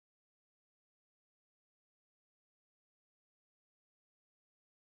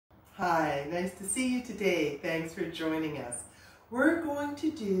Hi, nice to see you today. Thanks for joining us. We're going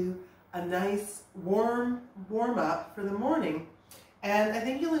to do a nice warm up for the morning, and I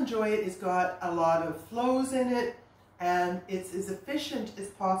think you'll enjoy it. It's got a lot of flows in it and it's as efficient as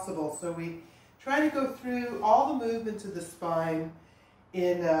possible. So we try to go through all the movements of the spine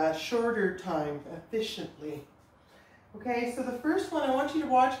in a shorter time, efficiently. Okay, so the first one I want you to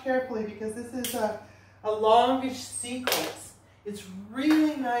watch carefully because this is a longish sequence. It's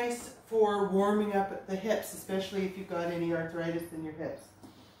really nice for warming up at the hips, especially if you've got any arthritis in your hips.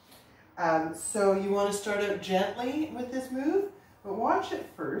 So you want to start out gently with this move, but watch it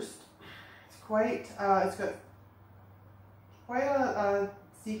first. It's got quite a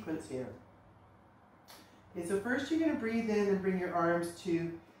sequence here. Okay, so first you're going to breathe in and bring your arms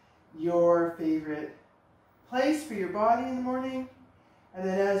to your favorite place for your body in the morning. And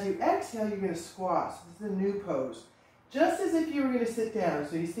then as you exhale, you're going to squat. So this is a new pose. Just as if you were going to sit down.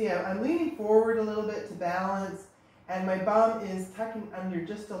 So you see I'm leaning forward a little bit to balance, and my bum is tucking under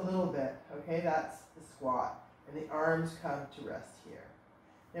just a little bit. Okay, that's the squat. And the arms come to rest here.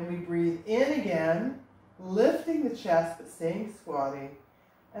 Then we breathe in again, lifting the chest but staying squatting.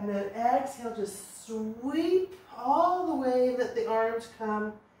 And then exhale, just sweep all the way, let the arms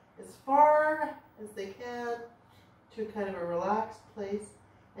come as far as they can to kind of a relaxed place.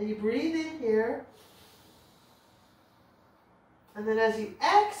 And you breathe in here. And then as you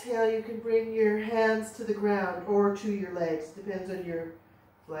exhale, you can bring your hands to the ground or to your legs. Depends on your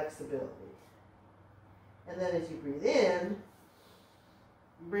flexibility. And then as you breathe in,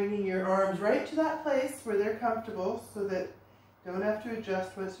 bringing your arms right to that place where they're comfortable so that you don't have to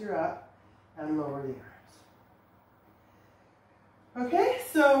adjust once you're up, and lower the arms. Okay,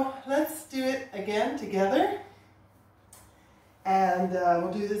 so let's do it again together. And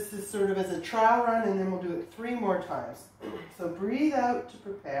we'll do this as sort of as a trial run, and then we'll do it 3 more times. So breathe out to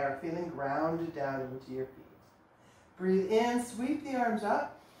prepare, feeling grounded down into your feet. Breathe in, sweep the arms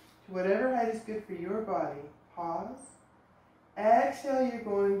up to whatever height is good for your body. Pause. Exhale, you're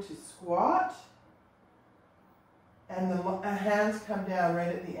going to squat. And the hands come down right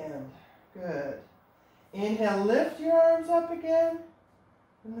at the end. Good. Inhale, lift your arms up again.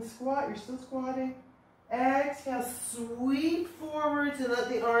 In the squat, you're still squatting. Exhale, sweep forwards and let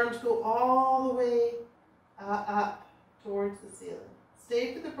the arms go all the way up towards the ceiling.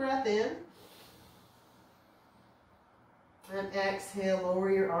 Stay for the breath in. And exhale,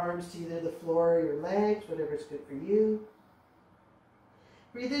 lower your arms to either the floor or your legs, whatever's good for you.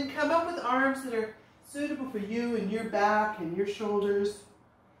 Breathe in, come up with arms that are suitable for you and your back and your shoulders.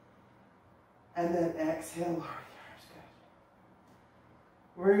 And then exhale, lower the arms.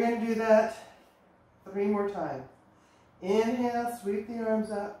 Good. We're going to do that 3 more times. Inhale, sweep the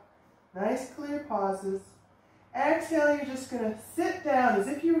arms up. Nice clear pauses. Exhale, you're just going to sit down as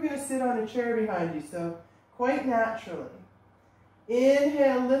if you were going to sit on a chair behind you, so quite naturally.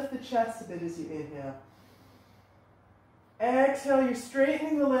 Inhale, lift the chest a bit as you inhale. Exhale, you're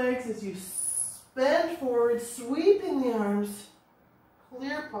straightening the legs as you bend forward, sweeping the arms.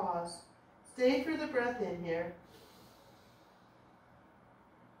 Clear pause. Stay for the breath in here.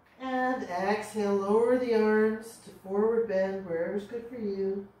 And exhale, lower the arms to forward bend, wherever's good for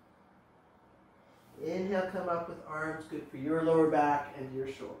you. Inhale, come up with arms good for your lower back and your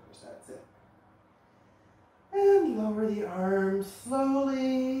shoulders. That's it. And lower the arms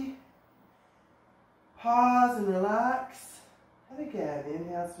slowly. Pause and relax. And again,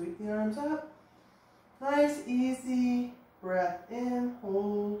 inhale, sweep the arms up. Nice, easy breath in,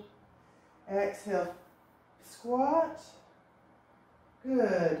 hold. Exhale, squat.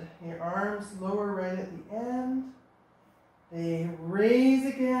 Good. Your arms lower right at the end. They raise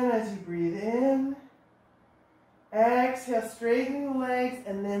again as you breathe in. Exhale, straightening the legs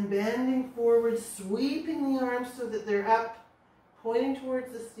and then bending forward, sweeping the arms so that they're up, pointing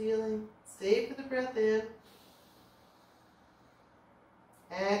towards the ceiling. Stay for the breath in.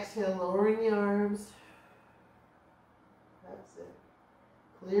 Exhale, lowering the arms. That's it.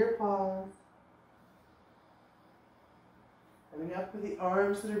 Clear pause. Coming up with the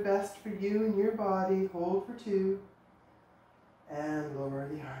arms that are best for you and your body. Hold for 2. And lower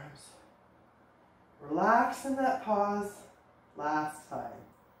the arms. Relax in that pause. Last time.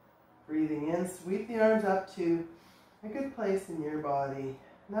 Breathing in, sweep the arms up to a good place in your body.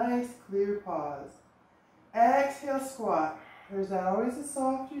 Nice, clear pause. Exhale, squat. There's always a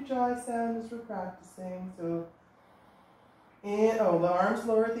soft ujjayi sound as we're practicing. So, the arms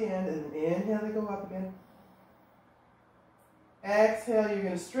lower at the end, and inhale, they go up again. Exhale, you're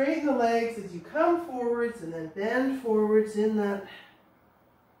going to straighten the legs as you come forwards and then bend forwards in that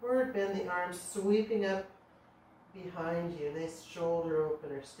forward bend, the arms sweeping up behind you. Nice shoulder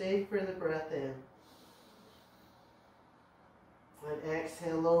opener. Stay for the breath in. And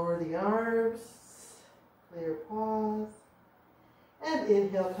exhale, lower the arms. Clear pause. And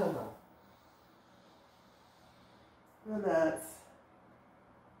inhale, come up. And that's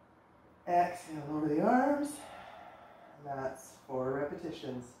exhale, lower the arms. And that's 4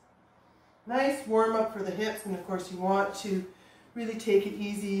 repetitions. Nice warm up for the hips, and of course you want to really take it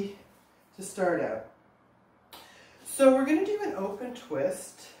easy to start out. So we're going to do an open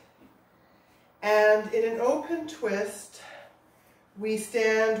twist. And in an open twist, we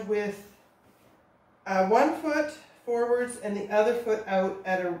stand with one foot forwards and the other foot out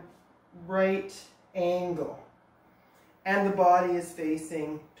at a right angle. And the body is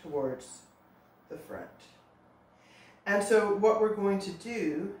facing towards the front. And so what we're going to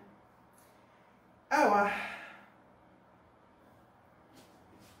do,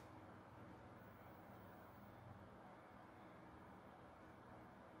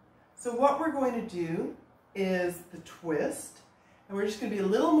 so what we're going to do is the twist, and we're just going to be a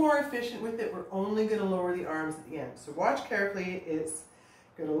little more efficient with it. We're only going to lower the arms at the end. So watch carefully. It's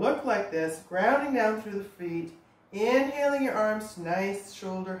going to look like this, grounding down through the feet, inhaling your arms to nice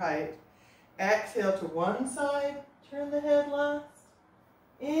shoulder height. Exhale to one side, turn the head last.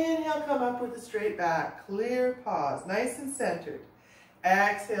 Inhale, come up with a straight back, clear pause, nice and centered.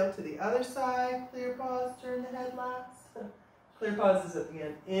 Exhale to the other side, clear pause, turn the head last. Clear pauses at the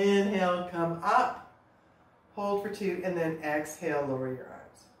end. Inhale, come up, hold for 2, and then exhale, lower your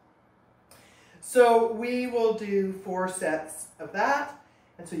arms. So we will do 4 sets of that,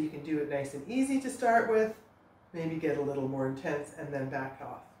 and so you can do it nice and easy to start with, maybe get a little more intense, and then back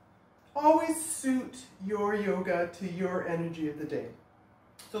off. Always suit your yoga to your energy of the day.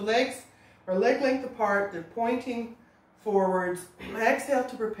 So legs are leg length apart, they're pointing forwards. Exhale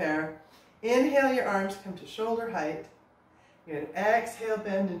to prepare. Inhale, your arms come to shoulder height. You're going to exhale,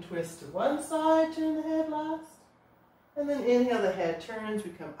 bend and twist to one side, turn the head last. And then inhale, the head turns, we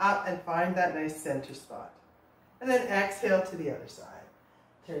come up and find that nice center spot. And then exhale to the other side.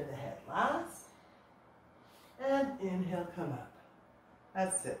 Turn the head last. And inhale, come up.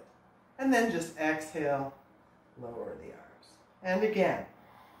 That's it. And then just exhale, lower the arms. And again,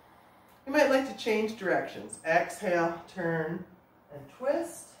 you might like to change directions. Exhale, turn and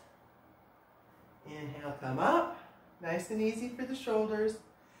twist. Inhale, come up. Nice and easy for the shoulders.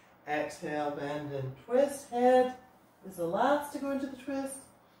 Exhale, bend and twist. Head is the last to go into the twist.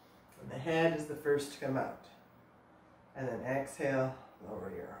 And the head is the first to come out. And then exhale,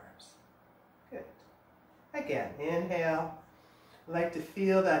 lower your arms. Good. Again, inhale. I like to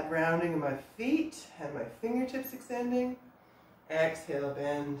feel that grounding in my feet and my fingertips extending. Exhale,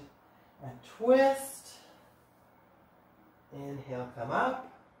 bend and twist. Inhale, come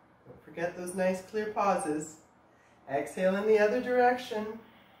up. Don't forget those nice clear pauses. Exhale in the other direction.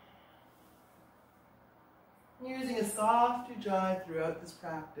 Using a soft ujjayi throughout this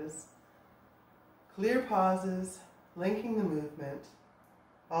practice. Clear pauses, linking the movement,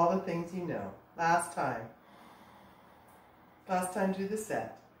 all the things you know. Last time. Last time, do the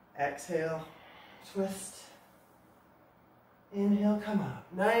set. Exhale, twist. Inhale, come up.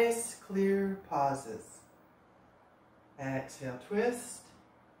 Nice, clear pauses. Exhale, twist.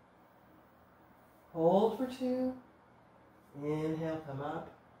 Hold for 2. Inhale, come up.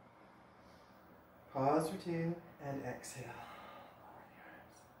 Pause for 2, and exhale. Lower the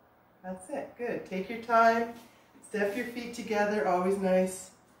arms. That's it. Good. Take your time. Step your feet together. Always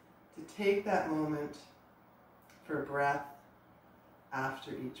nice to take that moment for breath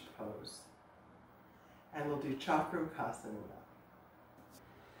after each pose. And we'll do Chakrabakasana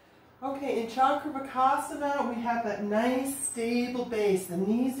now. Okay, in Chakrabakasana, we have that nice stable base. The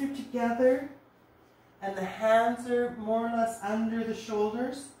knees are together and the hands are more or less under the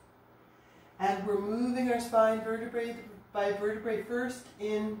shoulders. And we're moving our spine vertebrae by vertebrae first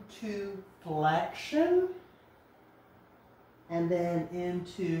into flexion and then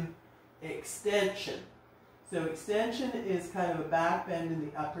into extension. So extension is kind of a back bend in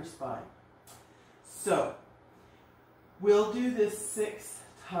the upper spine. So we'll do this 6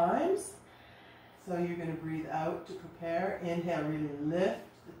 times. So you're going to breathe out to prepare. Inhale, really lift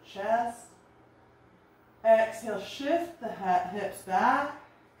the chest. Exhale, shift the hips back.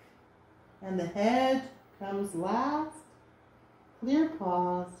 And the head comes last. Clear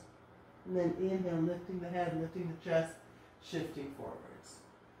pause. And then inhale, lifting the head, lifting the chest, shifting forwards.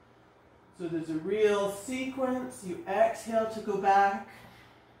 So there's a real sequence. You exhale to go back.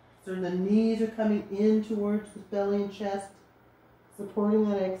 So the knees are coming in towards the belly and chest, supporting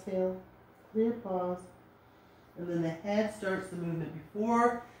that exhale. Clear pause. And then the head starts the movement.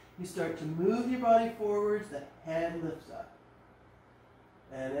 Before You start to move your body forwards, the head lifts up.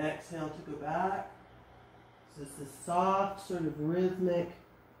 And exhale to go back. So it's this soft, sort of rhythmic,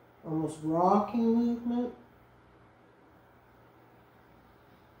 almost rocking movement.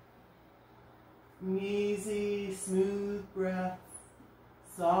 Easy, smooth breath,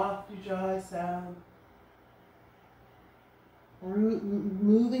 soft ujjayi sound.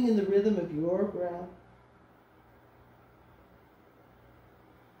 Moving in the rhythm of your breath.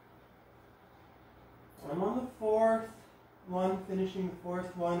 I'm on the fourth one, finishing the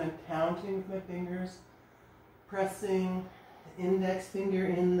fourth one. I'm counting with my fingers, pressing the index finger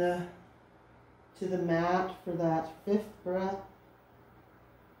to the mat for that fifth breath.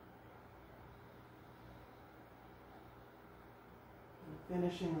 And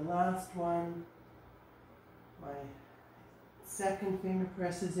finishing the last one, my second finger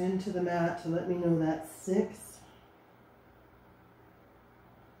presses into the mat to let me know that's 6.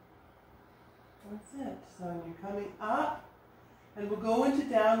 That's it. So you're coming up, and we'll go into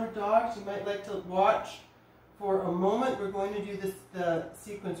downward dog. So you might like to watch for a moment. We're going to do the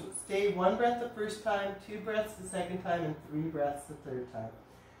sequence. Stay 1 breath the first time, 2 breaths the second time, and 3 breaths the third time.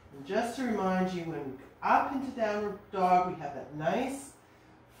 And just to remind you, when we go up into downward dog, we have that nice,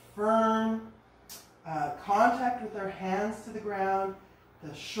 firm contact with our hands to the ground,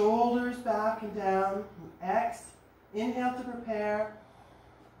 the shoulders back and down. Inhale to prepare,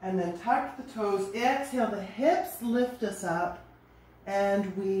 and then tuck the toes. Exhale, the hips lift us up,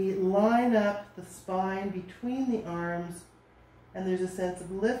 and we line up the spine between the arms, and there's a sense of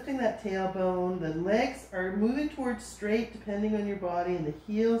lifting that tailbone. The legs are moving towards straight depending on your body, and the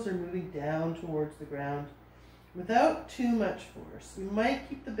heels are moving down towards the ground without too much force. We might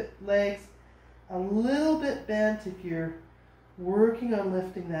keep the legs a little bit bent if you're working on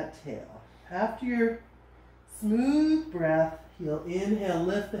lifting that tail. After your smooth breath, you'll inhale,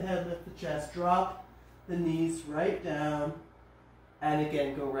 lift the head, lift the chest, drop the knees right down, and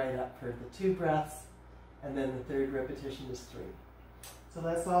again go right up for the 2 breaths, and then the third repetition is 3. So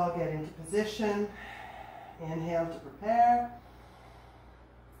let's all get into position. Inhale to prepare.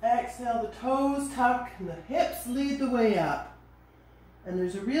 Exhale, the toes tuck and the hips lead the way up. And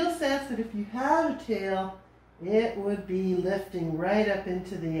there's a real sense that if you had a tail, it would be lifting right up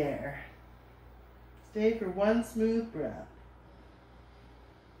into the air. Stay for 1 smooth breath.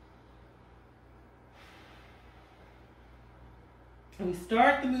 And we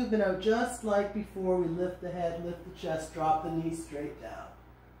start the movement out just like before. We lift the head, lift the chest, drop the knees straight down.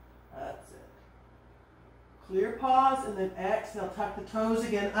 That's it. Clear pause, and then exhale, tuck the toes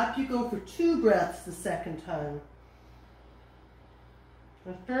again. Up you go for 2 breaths the second time.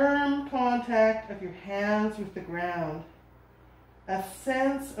 A firm contact of your hands with the ground. A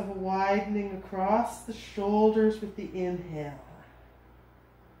sense of widening across the shoulders with the inhale.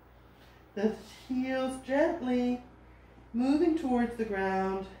 The heels gently moving towards the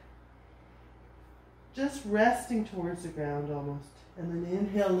ground, just resting towards the ground almost. And then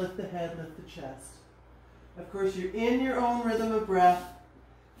inhale, lift the head, lift the chest. Of course, you're in your own rhythm of breath.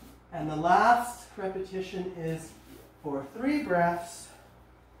 And the last repetition is for 3 breaths.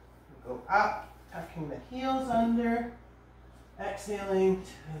 Go up, tucking the heels under, exhaling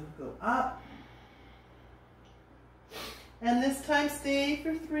to go up. And this time stay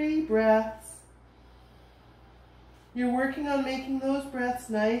for 3 breaths. You're working on making those breaths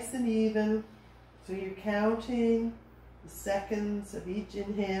nice and even. So you're counting the seconds of each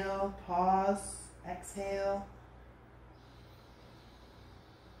inhale, pause, exhale.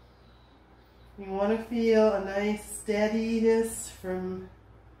 You want to feel a nice steadiness from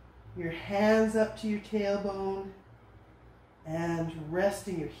your hands up to your tailbone and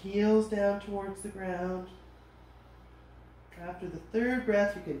resting your heels down towards the ground. After the 3rd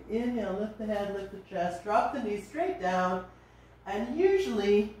breath, you can inhale, lift the head, lift the chest, drop the knees straight down, and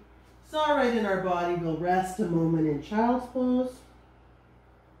usually, it's all right in our body, we'll rest a moment in child's pose.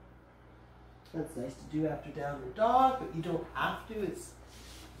 That's nice to do after downward dog, but you don't have to, it's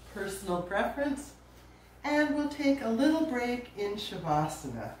personal preference. And we'll take a little break in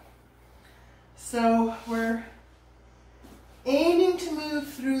Shavasana. So we're aiming to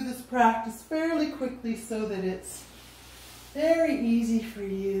move through this practice fairly quickly so that it's very easy for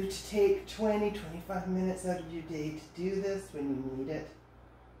you to take 20-25 minutes out of your day to do this when you need it.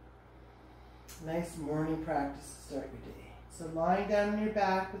 Nice morning practice to start your day. So lying down on your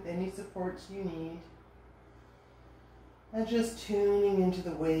back with any supports you need. And just tuning into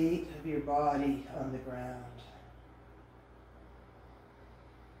the weight of your body on the ground.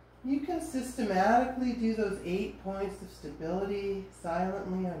 You can systematically do those 8 points of stability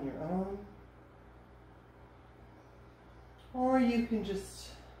silently on your own. Or you can just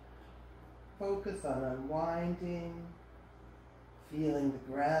focus on unwinding, feeling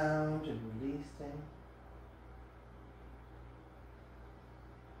the ground and releasing.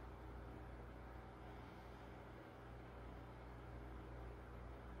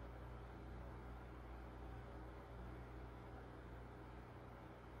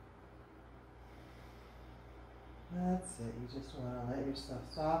 That's it. You just want to let yourself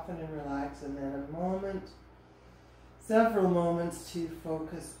soften and relax, and then a moment, several moments to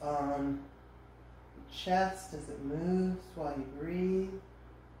focus on the chest as it moves while you breathe.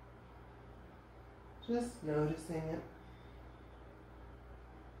 Just noticing it.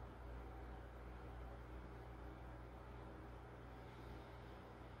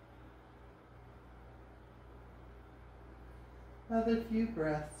 Another few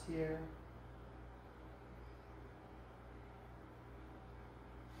breaths here.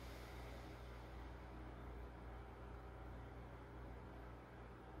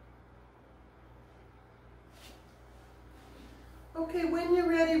 Okay, when you're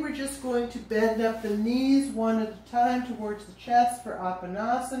ready, we're just going to bend up the knees one at a time towards the chest for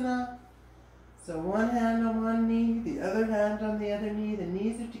Apanasana. So one hand on one knee, the other hand on the other knee. The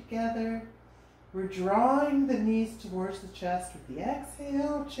knees are together. We're drawing the knees towards the chest with the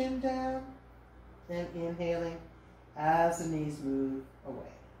exhale, chin down, and inhaling as the knees move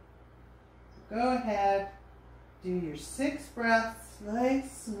away. So go ahead, do your 6 breaths,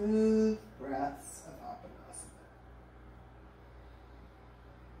 nice smooth breaths of Apanasana.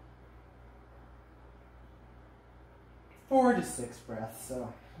 4 to 6 breaths,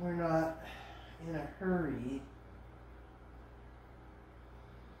 so we're not in a hurry.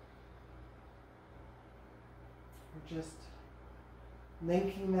 We're just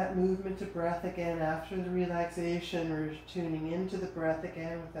linking that movement to breath again after the relaxation. We're tuning into the breath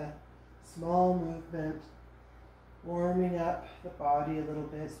again with a small movement, warming up the body a little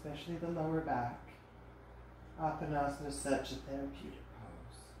bit, especially the lower back. Apanasana is such a therapeutic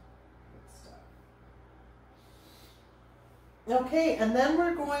pose. Good stuff. Okay, and then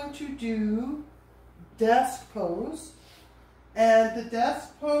we're going to do desk pose. And the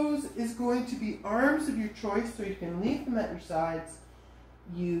desk pose is going to be arms of your choice, so you can leave them at your sides.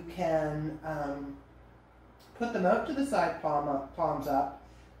 You can put them out to the side, palms up,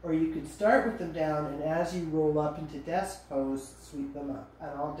 or you could start with them down, and as you roll up into desk pose, sweep them up. And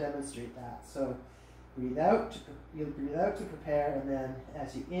I'll demonstrate that. So breathe out, you'll breathe out to prepare, and then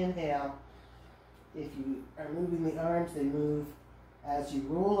as you inhale, if you are moving the arms, they move as you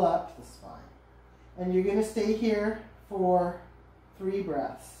roll up the spine. And you're going to stay here for 3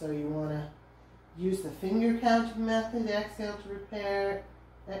 breaths. So you want to use the finger counting method. Exhale to repair.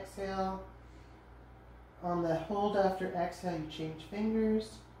 Exhale. On the hold after exhale, you change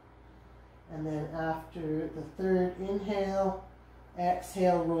fingers. And then after the 3rd inhale,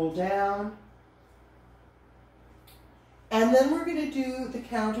 exhale, roll down. And then we're going to do the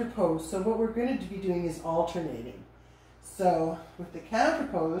counter pose. So what we're going to be doing is alternating. So with the counter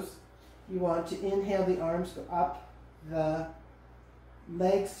pose, you want to inhale, the arms go up, the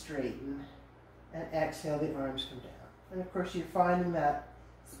legs straighten, and exhale, the arms come down. And of course, you're finding that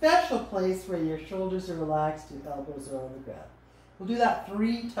special place where your shoulders are relaxed and elbows are on the ground. We'll do that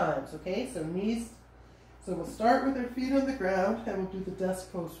 3 times, okay? So knees, so we'll start with our feet on the ground, and we'll do the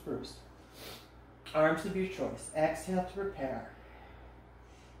desk pose first. Arms of your choice. Exhale to prepare.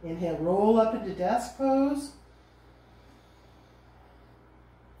 Inhale, roll up into desk pose.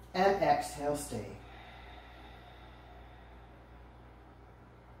 And exhale, stay.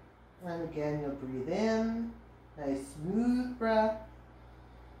 And again, you'll breathe in. Nice smooth breath.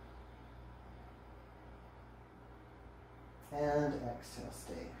 And exhale,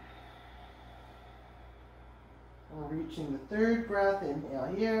 stay. And we're reaching the 3rd breath.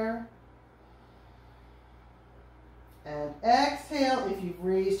 Inhale here. And exhale. If you've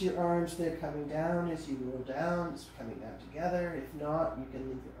raised your arms, they're coming down as you roll down. It's coming down together. If not, you can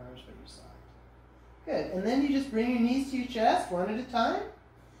leave your arms by your side. Good. And then you just bring your knees to your chest one at a time.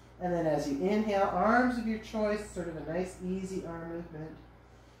 And then as you inhale, arms of your choice, sort of a nice easy arm movement.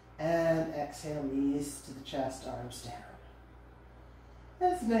 And exhale, knees to the chest, arms down.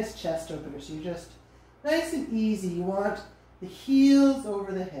 That's a nice chest opener. So you're just nice and easy. You want the heels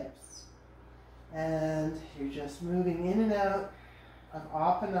over the hips. And you're just moving in and out of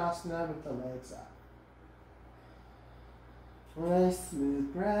Apanasana with the legs up. Nice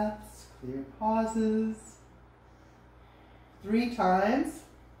smooth breaths, clear pauses. 3 times.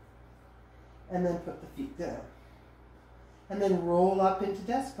 And then put the feet down. And then roll up into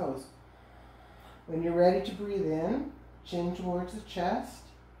desk pose. When you're ready to breathe in, chin towards the chest.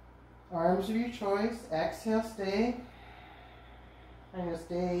 Arms of your choice. Exhale, stay. I'm going to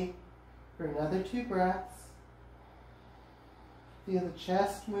stay for another 2 breaths. Feel the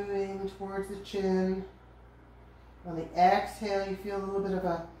chest moving towards the chin. On the exhale, you feel a little bit of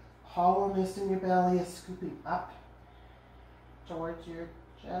a hollowness in your belly, a scooping up towards your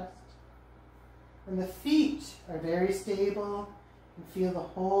chest. And the feet are very stable. You can feel the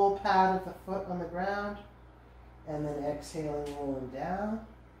whole pad of the foot on the ground. And then exhaling, rolling down.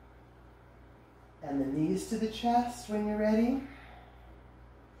 And the knees to the chest when you're ready.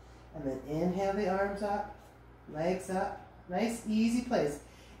 And then inhale the arms up, legs up. Nice, easy place.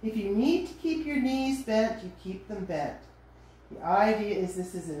 If you need to keep your knees bent, you keep them bent. The idea is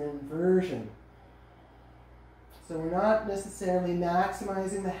this is an inversion. So we're not necessarily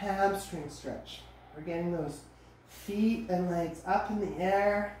maximizing the hamstring stretch. We're getting those feet and legs up in the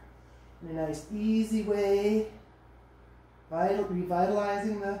air in a nice, easy way,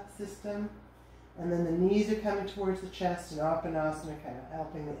 revitalizing the system. And then the knees are coming towards the chest, and Apanasana kind of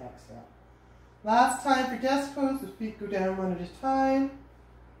helping the exhale. Last time for desk pose, the feet go down one at a time.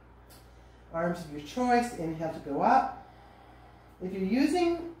 Arms of your choice, inhale to go up. If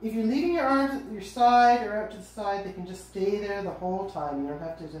you're leaving your arms at your side or out to the side, they can just stay there the whole time. You don't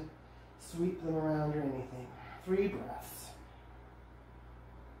have to just sweep them around or anything. 3 breaths.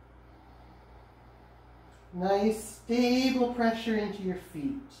 Nice, stable pressure into your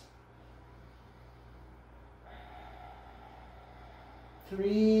feet.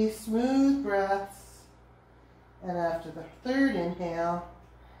 3 smooth breaths, and after the 3rd inhale,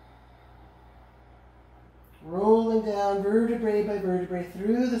 rolling down vertebrae by vertebrae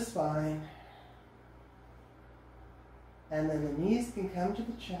through the spine, and then the knees can come to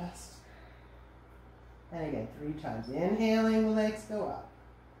the chest, and again 3 times. Inhaling, the legs go up.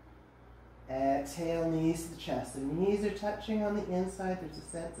 Exhale, knees to the chest. The knees are touching on the inside. There's a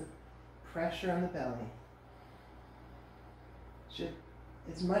sense of pressure on the belly. Should,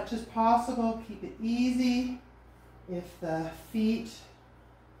 as much as possible, keep it easy. If the feet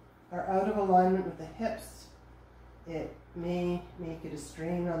are out of alignment with the hips, it may make it a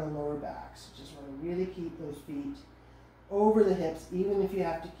strain on the lower back. So just want to really keep those feet over the hips, even if you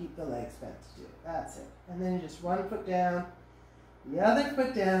have to keep the legs bent to do it. That's it. And then just 1 foot down, the other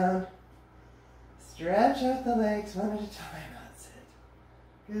foot down. Stretch out the legs one at a time. That's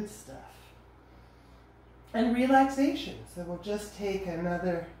it. Good stuff. And relaxation. So we'll just take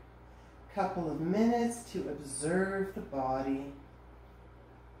another couple of minutes to observe the body,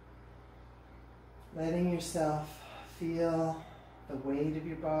 letting yourself feel the weight of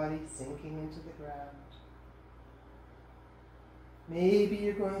your body sinking into the ground. Maybe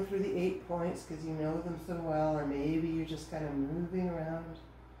you're going through the 8 points because you know them so well, or maybe you're just kind of moving around,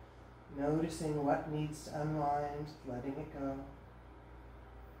 noticing what needs to unwind, letting it go.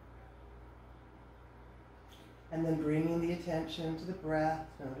 And then bringing the attention to the breath,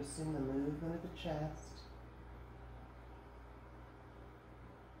 noticing the movement of the chest.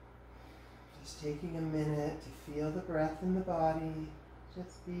 Just taking a minute to feel the breath in the body.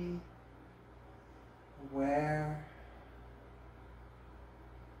 Just be aware.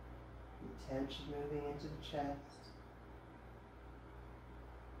 The tension moving into the chest.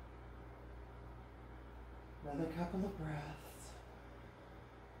 Another couple of breaths.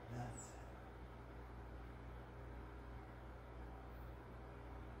 That's it.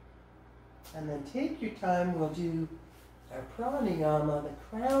 And then take your time. We'll do our pranayama, the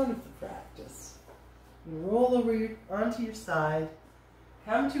crown of the practice. You roll over onto your side,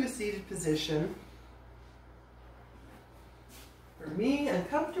 come to a seated position. For me, I'm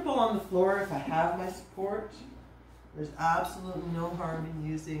comfortable on the floor if I have my support. There's absolutely no harm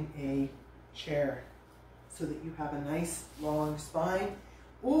in using a chair so that you have a nice long spine.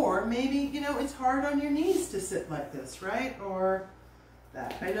 Or maybe, it's hard on your knees to sit like this, right? Or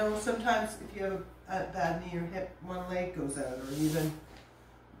that. I know sometimes if you have a bad knee or hip, one leg goes out, or even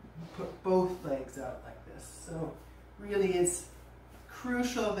put both legs out like this. So really it's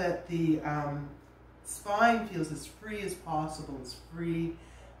crucial that the spine feels as free as possible, as free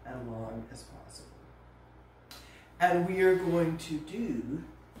and long as possible. And we are going to do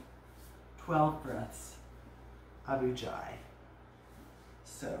 12 breaths of Ujjayi.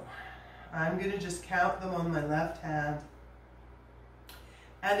 So I'm going to just count them on my left hand.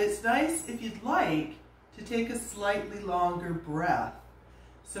 And it's nice, if you'd like, to take a slightly longer breath.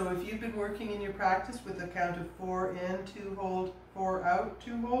 So if you've been working in your practice with a count of 4 in, 2 hold, 4 out,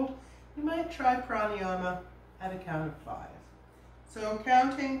 2 hold, you might try pranayama at a count of 5. So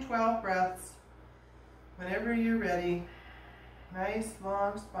counting 12 breaths, whenever you're ready. Nice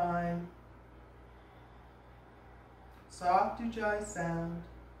long spine. Soft Ujjayi sound.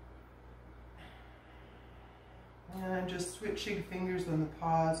 And I'm just switching fingers on the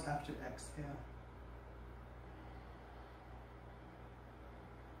paws after exhale.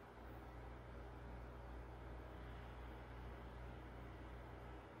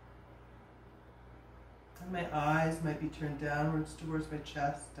 And my eyes might be turned downwards towards my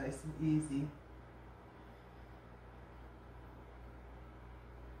chest, nice and easy.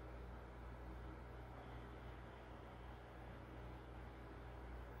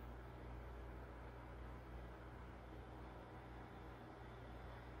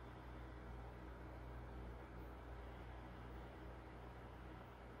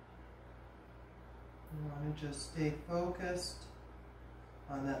 You want to just stay focused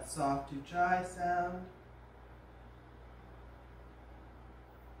on that soft ujjayi sound.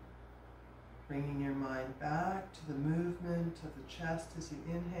 Bringing your mind back to the movement of the chest as you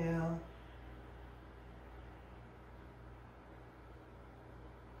inhale.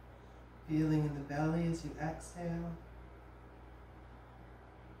 Feeling in the belly as you exhale.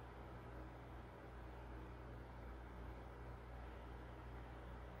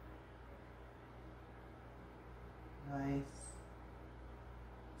 Nice.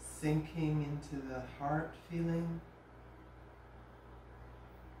 Sinking into the heart feeling.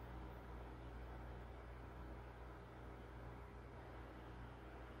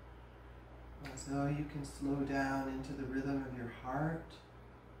 As though you can slow down into the rhythm of your heart.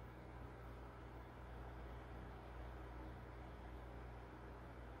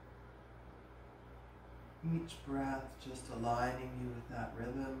 Each breath just aligning you with that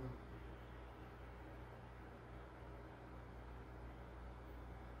rhythm.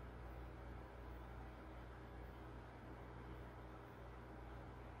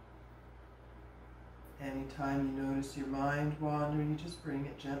 Anytime you notice your mind wander, you just bring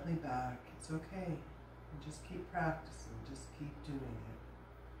it gently back. It's okay. You just keep practicing. Just keep doing it.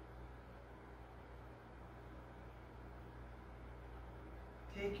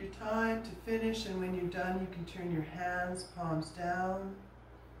 Take your time to finish, and when you're done, you can turn your hands, palms down.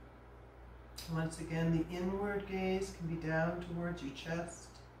 Once again, the inward gaze can be down towards your chest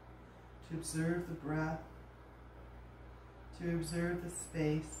to observe the breath, to observe the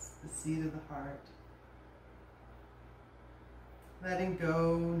space, the seat of the heart. Letting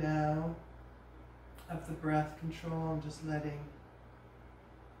go now of the breath control and just letting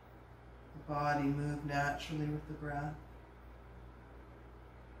the body move naturally with the breath.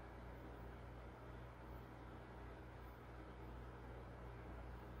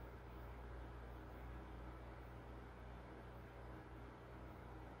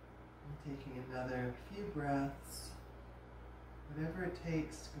 And taking another few breaths, whatever it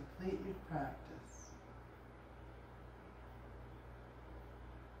takes to complete your practice.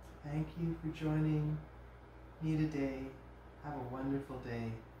 Thank you for joining me today. Have a wonderful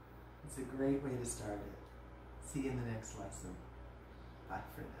day. It's a great way to start it. See you in the next lesson. Bye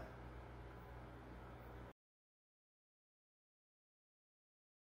for now.